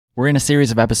We're in a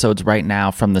series of episodes right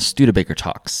now from the Studebaker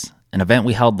Talks, an event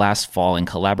we held last fall in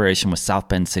collaboration with South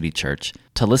Bend City Church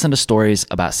to listen to stories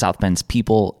about South Bend's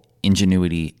people,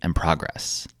 ingenuity, and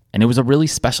progress. And it was a really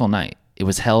special night. It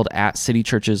was held at City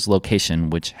Church's location,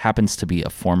 which happens to be a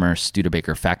former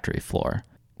Studebaker factory floor.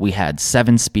 We had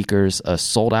 7 speakers, a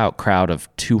sold-out crowd of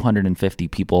 250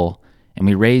 people, and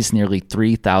we raised nearly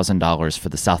 $3,000 for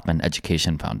the South Bend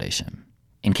Education Foundation.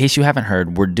 In case you haven't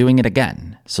heard, we're doing it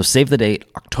again. So save the date,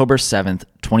 October 7th,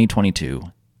 2022,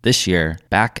 this year,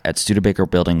 back at Studebaker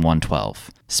Building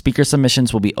 112. Speaker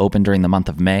submissions will be open during the month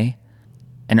of May,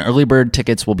 and early bird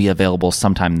tickets will be available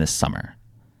sometime this summer.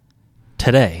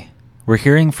 Today, we're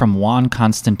hearing from Juan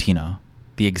Constantino,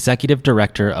 the executive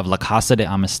director of La Casa de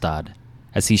Amistad,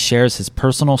 as he shares his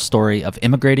personal story of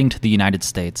immigrating to the United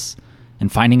States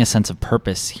and finding a sense of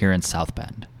purpose here in South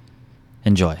Bend.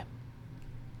 Enjoy.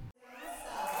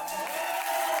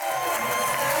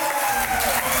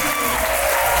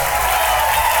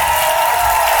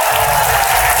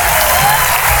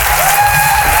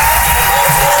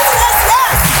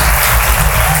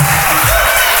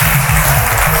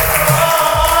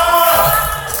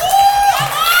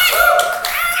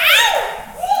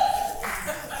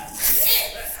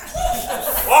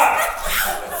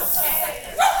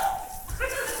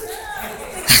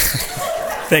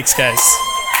 Thanks, guys.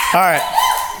 All right.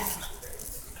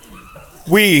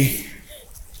 We,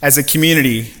 as a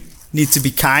community, need to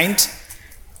be kind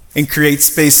and create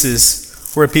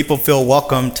spaces where people feel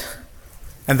welcomed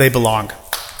and they belong.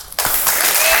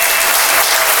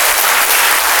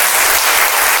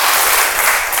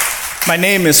 My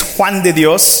name is Juan de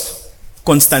Dios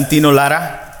Constantino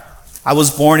Lara. I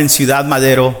was born in Ciudad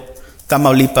Madero,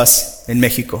 Tamaulipas, in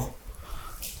Mexico.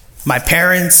 My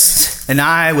parents and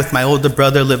I, with my older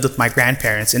brother, lived with my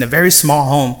grandparents in a very small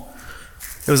home.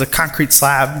 It was a concrete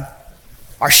slab.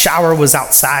 Our shower was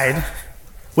outside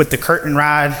with the curtain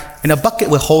rod and a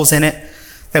bucket with holes in it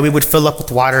that we would fill up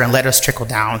with water and let us trickle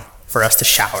down for us to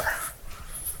shower.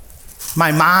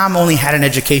 My mom only had an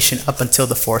education up until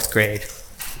the 4th grade,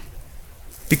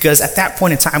 because at that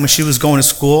point in time when she was going to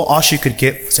school, all she could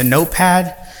get was a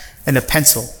notepad and a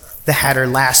pencil that had her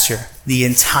last year, the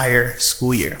entire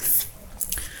school year.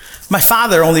 My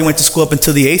father only went to school up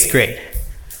until the 8th grade,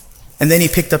 and then he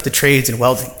picked up the trades in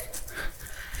welding.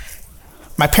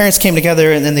 My parents came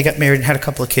together, and then they got married and had a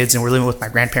couple of kids, and were living with my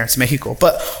grandparents in Mexico.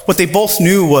 But what they both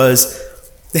knew was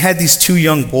they had these 2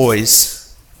 young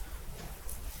boys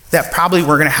that probably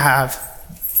were going to have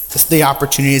the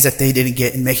opportunities that they didn't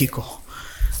get in Mexico.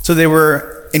 So they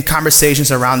were in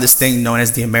conversations around this thing known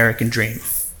as the American dream.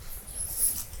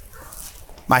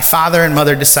 My father and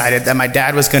mother decided that my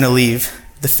dad was going to leave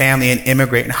the family and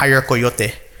immigrate and hire a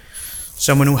coyote,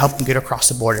 someone who helped him get across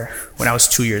the border when I was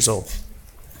 2 years old.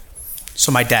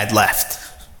 So my dad left.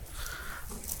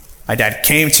 My dad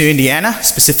came to Indiana,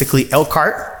 specifically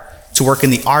Elkhart, to work in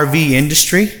the RV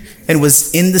industry and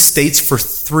was in the States for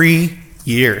 3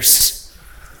 years.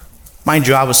 Mind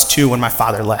you, I was 2 when my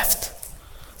father left.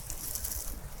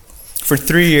 For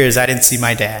 3 years, I didn't see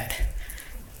my dad.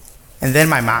 And then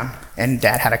my mom and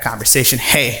dad had a conversation.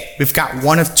 Hey, we've got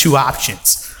one of 2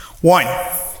 options. 1,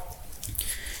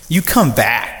 you come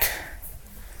back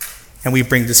and we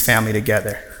bring this family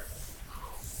together.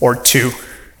 Or 2,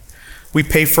 we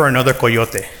pay for another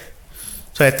coyote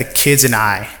so that the kids and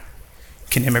I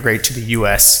can immigrate to the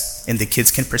US and the kids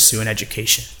can pursue an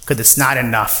education. Because it's not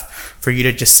enough for you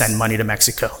to just send money to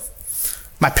Mexico.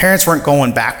 My parents weren't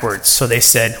going backwards, so they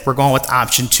said, we're going with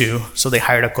option 2, so they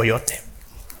hired a coyote.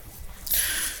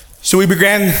 So we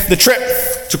began the trip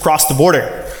to cross the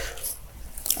border.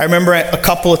 I remember a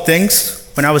couple of things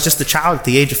when I was just a child at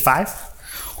the age of 5.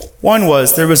 One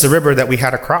was there was a river that we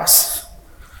had to cross.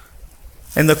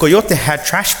 And the coyote had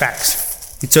trash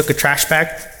bags. He took a trash bag,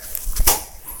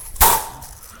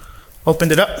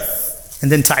 opened it up,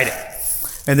 and then tied it.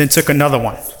 And then took another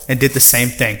one and did the same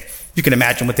thing. You can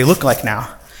imagine what they look like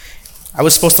now. I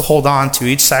was supposed to hold on to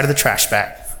each side of the trash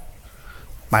bag.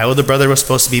 My older brother was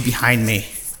supposed to be behind me.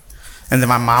 And then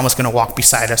my mom was going to walk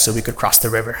beside us so we could cross the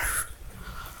river.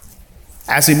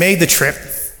 As we made the trip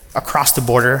across the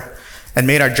border and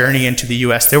made our journey into the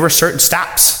US, there were certain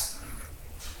stops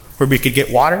where we could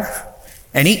get water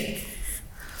and eat.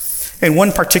 In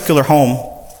one particular home,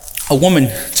 a woman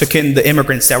took in the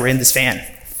immigrants that were in this van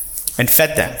and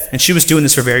fed them. And she was doing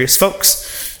this for various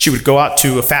folks. She would go out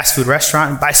to a fast food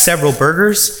restaurant and buy several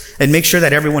burgers and make sure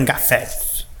that everyone got fed.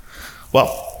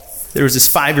 Well, there was this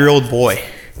 5-year-old boy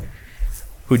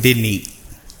who didn't eat.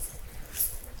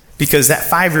 Because that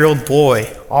 5-year-old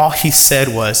boy, all he said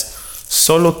was,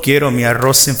 solo quiero mi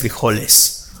arroz en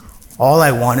frijoles. All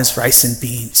I want is rice and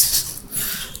beans.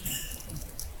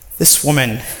 This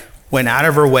woman went out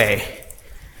of her way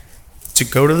to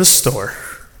go to the store,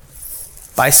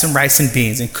 buy some rice and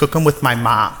beans, and cook them with my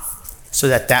mom so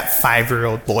that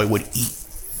 5-year-old boy would eat,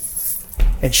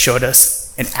 and showed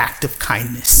us an act of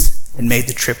kindness and made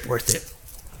the trip worth it.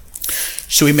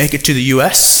 So we make it to the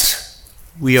U.S.,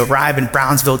 we arrive in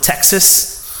Brownsville,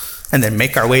 Texas, and then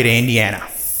make our way to Indiana.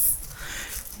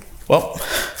 Well,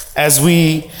 as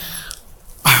we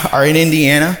are in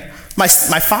Indiana, my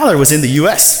father was in the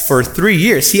U.S. for 3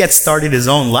 years. He had started his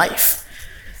own life.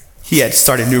 He had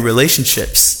started new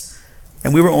relationships.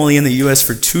 And we were only in the U.S.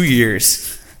 for 2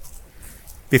 years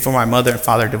before my mother and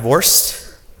father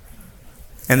divorced.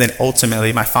 And then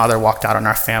ultimately, my father walked out on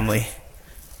our family.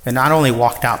 And not only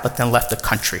walked out, but then left the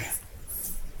country.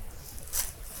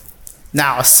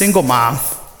 Now, a single mom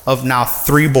of now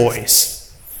 3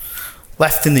 boys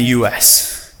left in the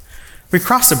U.S. We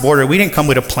crossed the border. We didn't come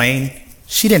with a plane.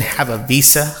 She didn't have a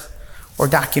visa or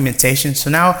documentation. So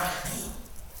now,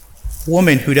 a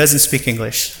woman who doesn't speak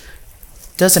English,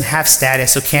 doesn't have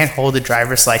status, so can't hold a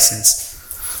driver's license,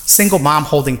 single mom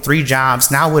holding 3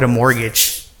 jobs, now with a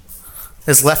mortgage,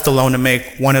 is left alone to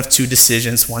make one of 2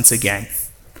 decisions once again.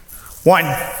 1,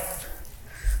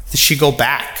 does she go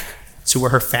back to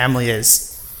where her family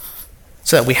is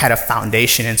so that we had a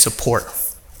foundation and support?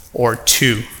 Or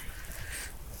 2,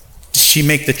 does she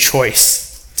make the choice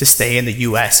to stay in the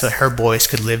U.S. so that her boys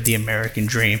could live the American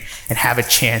dream and have a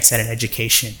chance at an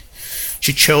education?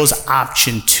 She chose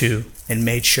option 2 and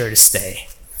made sure to stay.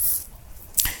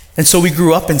 And so we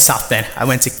grew up in South Bend. I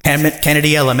went to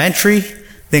Kennedy Elementary,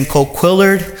 then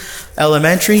Coquillard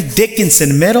Elementary,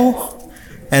 Dickinson Middle,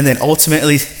 and then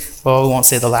ultimately, well, we won't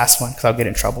say the last one because I'll get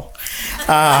in trouble.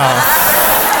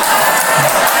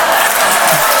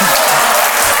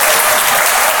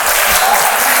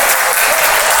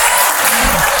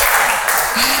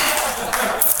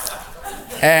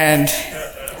 And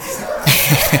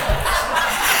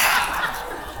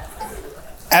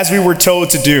as we were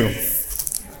told to do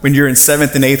when you're in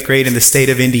 7th and 8th grade in the state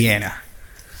of Indiana,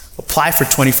 apply for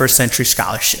 21st century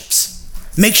scholarships.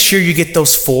 Make sure you get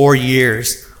those 4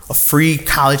 years of free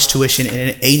college tuition in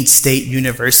an 8-state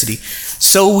university.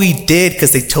 So we did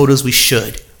because they told us we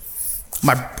should.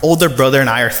 My older brother and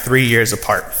I are 3 years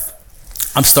apart.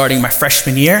 I'm starting my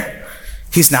freshman year.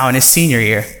 He's now in his senior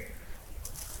year.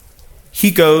 He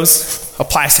goes,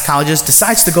 applies to colleges,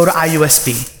 decides to go to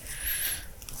IUSB.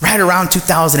 Right around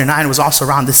 2009 was also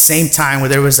around the same time where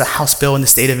there was a House bill in the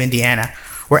state of Indiana,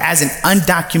 where as an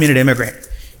undocumented immigrant,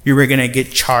 you were going to get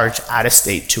charged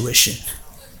out-of-state tuition.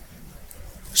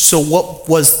 So what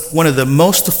was one of the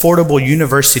most affordable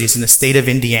universities in the state of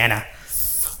Indiana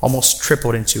almost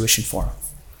tripled in tuition for him.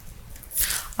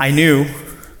 I knew,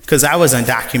 because I was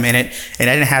undocumented and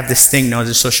I didn't have this thing known as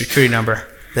a social security number,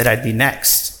 that I'd be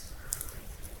next.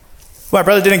 Well, my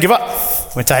brother didn't give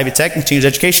up. Went to Ivy Tech and continued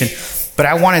education. But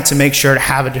I wanted to make sure to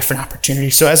have a different opportunity.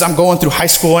 So as I'm going through high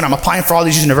school and I'm applying for all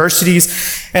these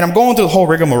universities and I'm going through the whole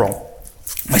rigmarole,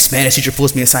 my Spanish teacher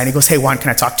pulls me aside and he goes, "Hey, Juan, can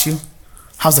I talk to you?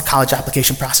 How's the college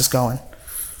application process going?"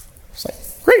 It's like,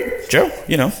 "Great, Joe.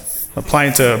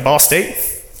 Applying to Ball State,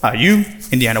 IU,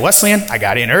 Indiana Wesleyan. I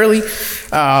got in early.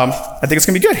 I think it's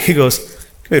going to be good." He goes,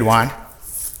 "Good, Juan.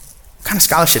 What kind of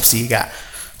scholarships do you got?"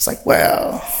 It's like,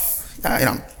 "Well,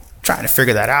 I'm trying to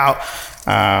figure that out.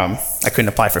 I couldn't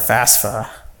apply for FAFSA.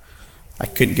 I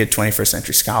couldn't get 21st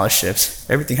century scholarships.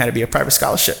 Everything had to be a private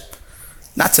scholarship.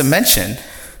 Not to mention,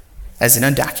 as an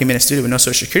undocumented student with no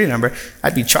social security number,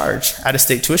 I'd be charged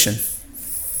out-of-state tuition."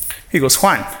 He goes,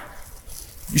 "Juan,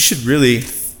 you should really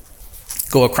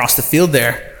go across the field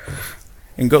there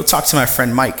and go talk to my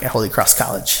friend Mike at Holy Cross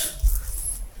College.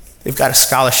 They've got a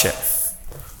scholarship,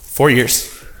 4 years,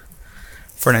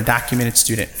 for an undocumented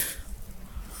student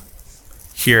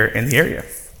here in the area."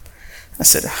 I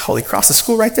said, "Holy Cross, the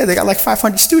school right there, they got like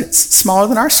 500 students, smaller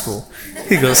than our school."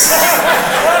 He goes,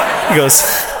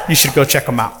 "You should go check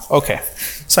them out." Okay.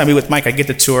 So I meet with Mike, I get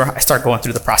the tour, I start going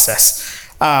through the process.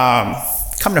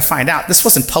 Come to find out, this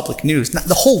wasn't public news.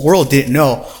 The whole world didn't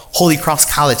know Holy Cross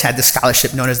College had this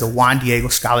scholarship known as the Juan Diego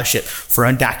Scholarship for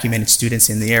undocumented students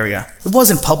in the area. It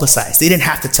wasn't publicized. They didn't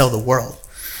have to tell the world.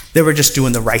 They were just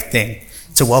doing the right thing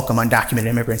to welcome undocumented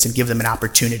immigrants and give them an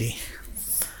opportunity.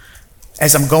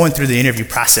 As I'm going through the interview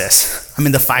process, I'm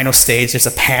in the final stage. There's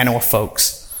a panel of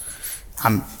folks.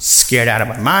 I'm scared out of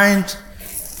my mind.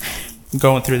 I'm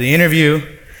going through the interview.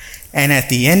 And at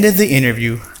the end of the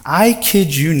interview, I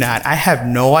kid you not, I have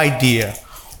no idea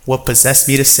what possessed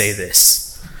me to say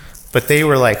this. But they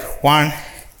were like, "Juan,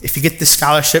 if you get this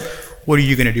scholarship, what are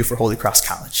you going to do for Holy Cross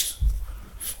College?"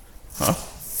 Well,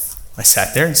 I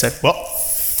sat there and said, "Well,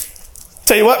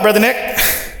 tell you what, Brother Nick,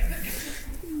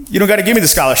 You don't got to give me the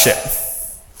scholarship.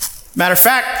 Matter of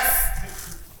fact,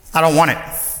 I don't want it.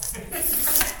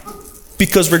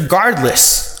 Because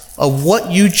regardless of what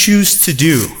you choose to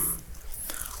do,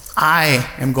 I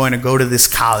am going to go to this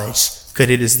college because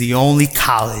it is the only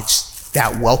college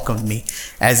that welcomed me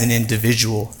as an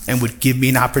individual and would give me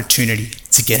an opportunity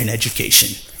to get an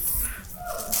education.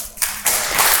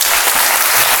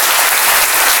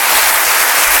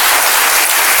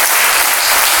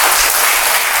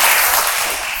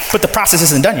 But the process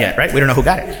isn't done yet, right? We don't know who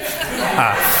got it.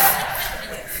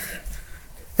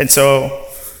 And so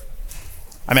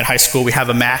I'm in high school. We have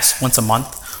a mass once a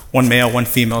month. One male, one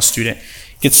female student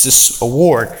gets this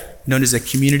award known as a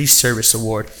community service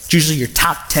award. It's usually your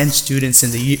top 10 students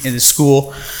in the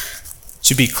school.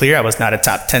 To be clear, I was not a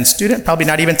top 10 student, probably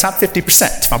not even top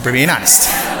 50%, if I'm being honest.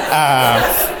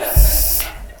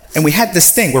 And we had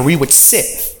this thing where we would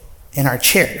sit in our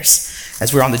chairs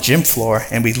as we were on the gym floor,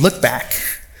 and we'd look back,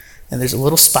 and there's a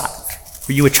little spot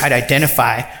where you would try to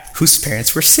identify whose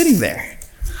parents were sitting there.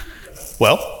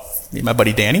 Well, me and my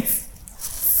buddy Danny.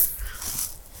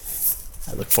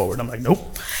 I look forward, I'm like, nope.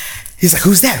 He's like,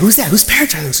 who's that? Whose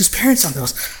parents are those? Whose parents are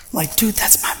those? I'm like, dude,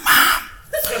 that's my mom.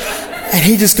 And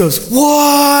he just goes,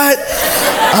 what?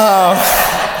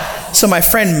 So my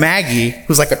friend Maggie,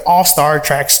 who's like an all-star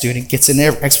track student, gets in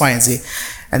there, X, Y, and Z.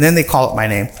 And then they call out my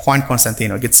name. Juan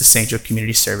Constantino gets the St. Joe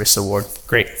Community Service Award.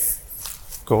 Great.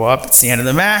 Go up, it's the end of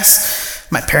the mass.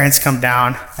 My parents come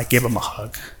down, I give them a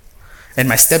hug. And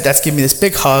my stepdad's giving me this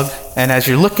big hug, and as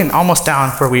you're looking almost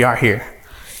down where we are here,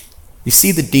 you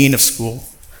see the dean of school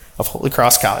of Holy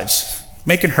Cross College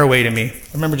making her way to me.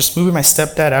 I remember just moving my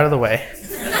stepdad out of the way.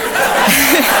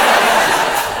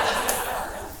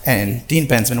 And Dean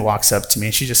Bensman walks up to me,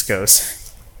 and she just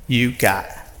goes, you got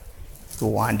the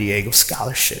Juan Diego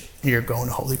Scholarship. You're going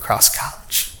to Holy Cross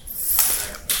College.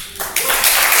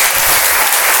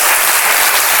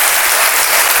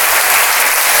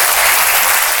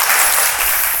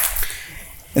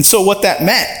 And so what that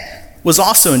meant was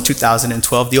also in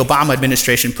 2012, the Obama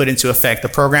administration put into effect a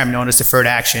program known as Deferred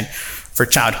Action for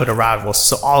Childhood Arrivals.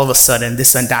 So all of a sudden,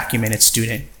 this undocumented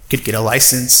student could get a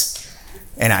license,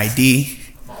 an ID,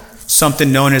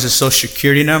 something known as a social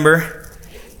security number,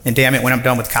 and damn it, when I'm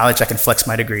done with college, I can flex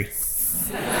my degree.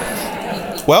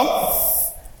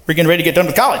 Well, we're getting ready to get done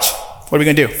with college. What are we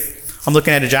gonna do? I'm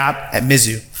looking at a job at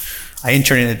Mizzou. I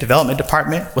interned in the development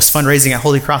department, was fundraising at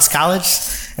Holy Cross College,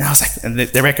 and I was like, and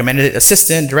they recommended it,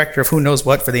 assistant director of who knows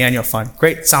what for the annual fund.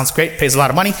 Great, sounds great, pays a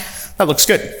lot of money, that looks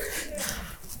good.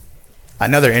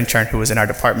 Another intern who was in our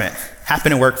department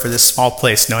happened to work for this small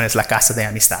place known as La Casa de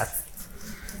Amistad.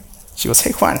 She goes,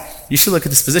 hey Juan, you should look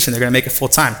at this position, they're gonna make it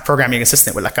full-time, programming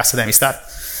assistant with La Casa de Amistad. I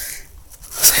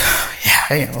was like, oh,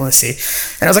 yeah, let's see.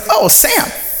 And I was like, oh, Sam.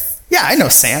 Yeah, I know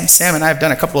Sam. Sam and I have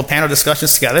done a couple of panel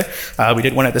discussions together. We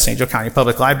did one at the St. Joe County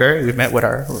Public Library. We've met with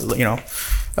our,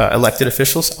 elected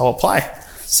officials. I'll apply.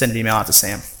 Send an email out to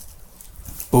Sam.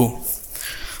 Boom.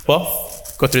 Well,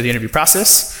 go through the interview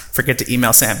process. Forget to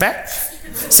email Sam back.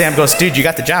 Sam goes, dude, you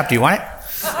got the job. Do you want it?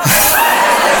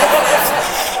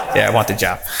 Yeah, I want the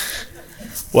job.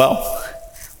 Well,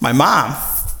 my mom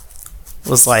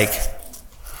was like,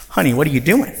 honey, what are you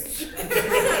doing?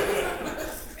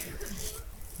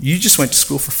 You just went to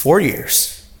school for 4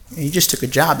 years, and you just took a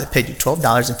job that paid you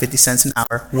 $12.50 an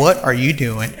hour. What are you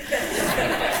doing?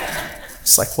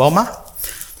 It's like, well, Ma,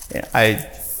 I'm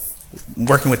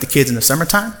working with the kids in the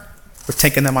summertime. We're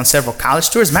taking them on several college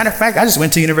tours. Matter of fact, I just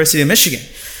went to the University of Michigan,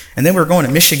 and then we're going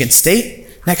to Michigan State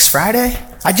next Friday.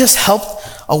 I just helped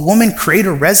a woman create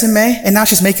a resume, and now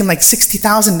she's making like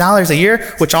 $60,000 a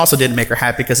year, which also didn't make her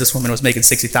happy because this woman was making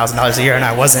 $60,000 a year, and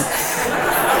I wasn't.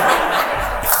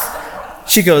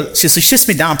 She sits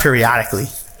me down periodically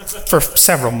for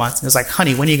several months and was like,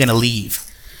 honey, when are you going to leave?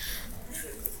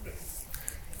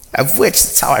 Of which,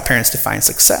 that's how our parents define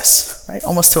success, right?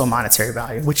 Almost to a monetary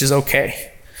value, which is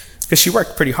okay. Because she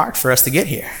worked pretty hard for us to get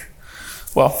here.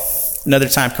 Well, another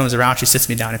time comes around, she sits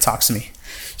me down and talks to me.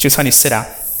 She goes, honey, sit down.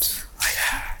 Like,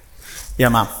 yeah,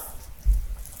 Mom.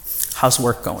 How's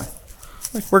work going?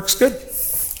 I'm like, work's good.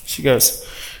 She goes,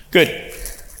 good.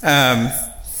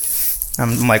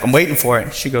 I'm like, I'm waiting for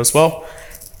it. She goes, well,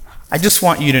 I just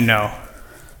want you to know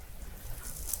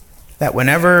that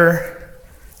whenever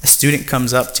a student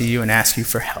comes up to you and asks you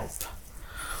for help,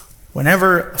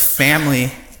 whenever a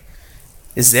family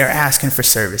is there asking for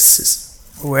services,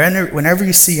 whenever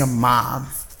you see a mom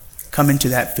come into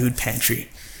that food pantry,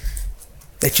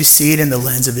 that you see it in the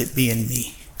lens of it being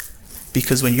me.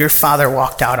 Because when your father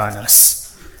walked out on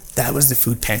us, that was the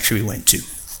food pantry we went to.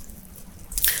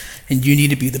 And you need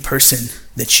to be the person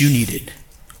that you needed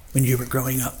when you were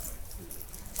growing up.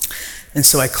 And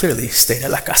so I clearly stayed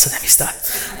at La Casa de Amistad.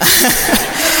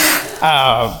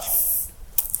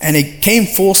 And it came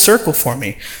full circle for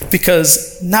me,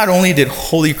 because not only did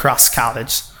Holy Cross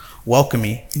College welcome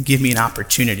me and give me an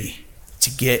opportunity to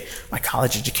get my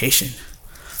college education,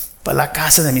 but La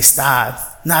Casa de Amistad,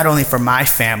 not only for my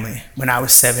family when I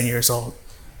was 7 years old,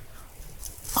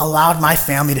 allowed my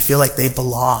family to feel like they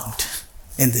belonged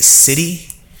in this city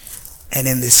and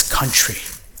in this country,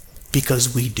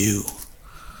 because we do.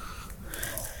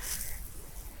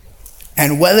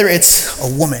 And whether it's a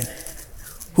woman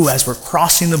who, as we're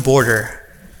crossing the border,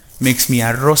 makes me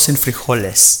arroz and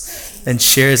frijoles and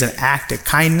shares an act of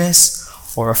kindness,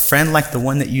 or a friend like the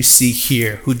one that you see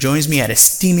here who joins me at a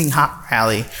steaming hot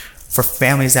rally for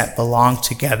families that belong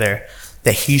together,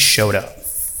 that he showed up.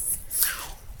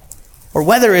 Or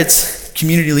whether it's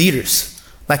community leaders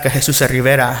like a Jesus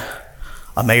Rivera,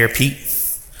 a Mayor Pete,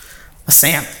 a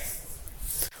Sam,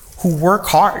 who work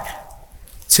hard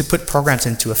to put programs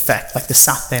into effect, like the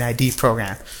South Bend ID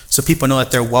program, so people know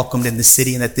that they're welcomed in the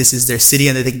city and that this is their city,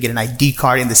 and that they can get an ID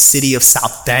card in the city of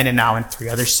South Bend and now in 3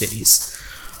 other cities.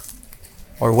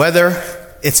 Or whether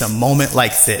it's a moment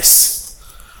like this,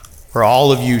 where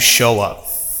all of you show up,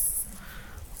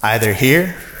 either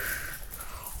here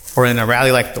or in a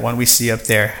rally like the one we see up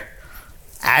there,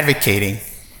 advocating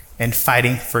and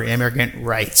fighting for immigrant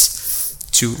rights,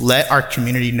 to let our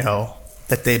community know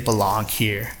that they belong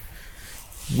here.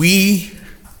 We,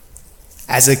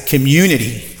 as a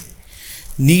community,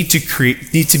 need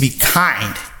to be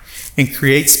kind and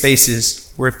create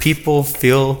spaces where people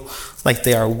feel like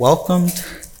they are welcomed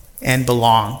and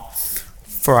belong,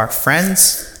 for our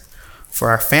friends, for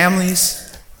our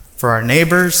families, for our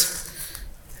neighbors,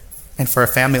 and for a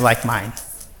family like mine.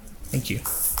 Thank you.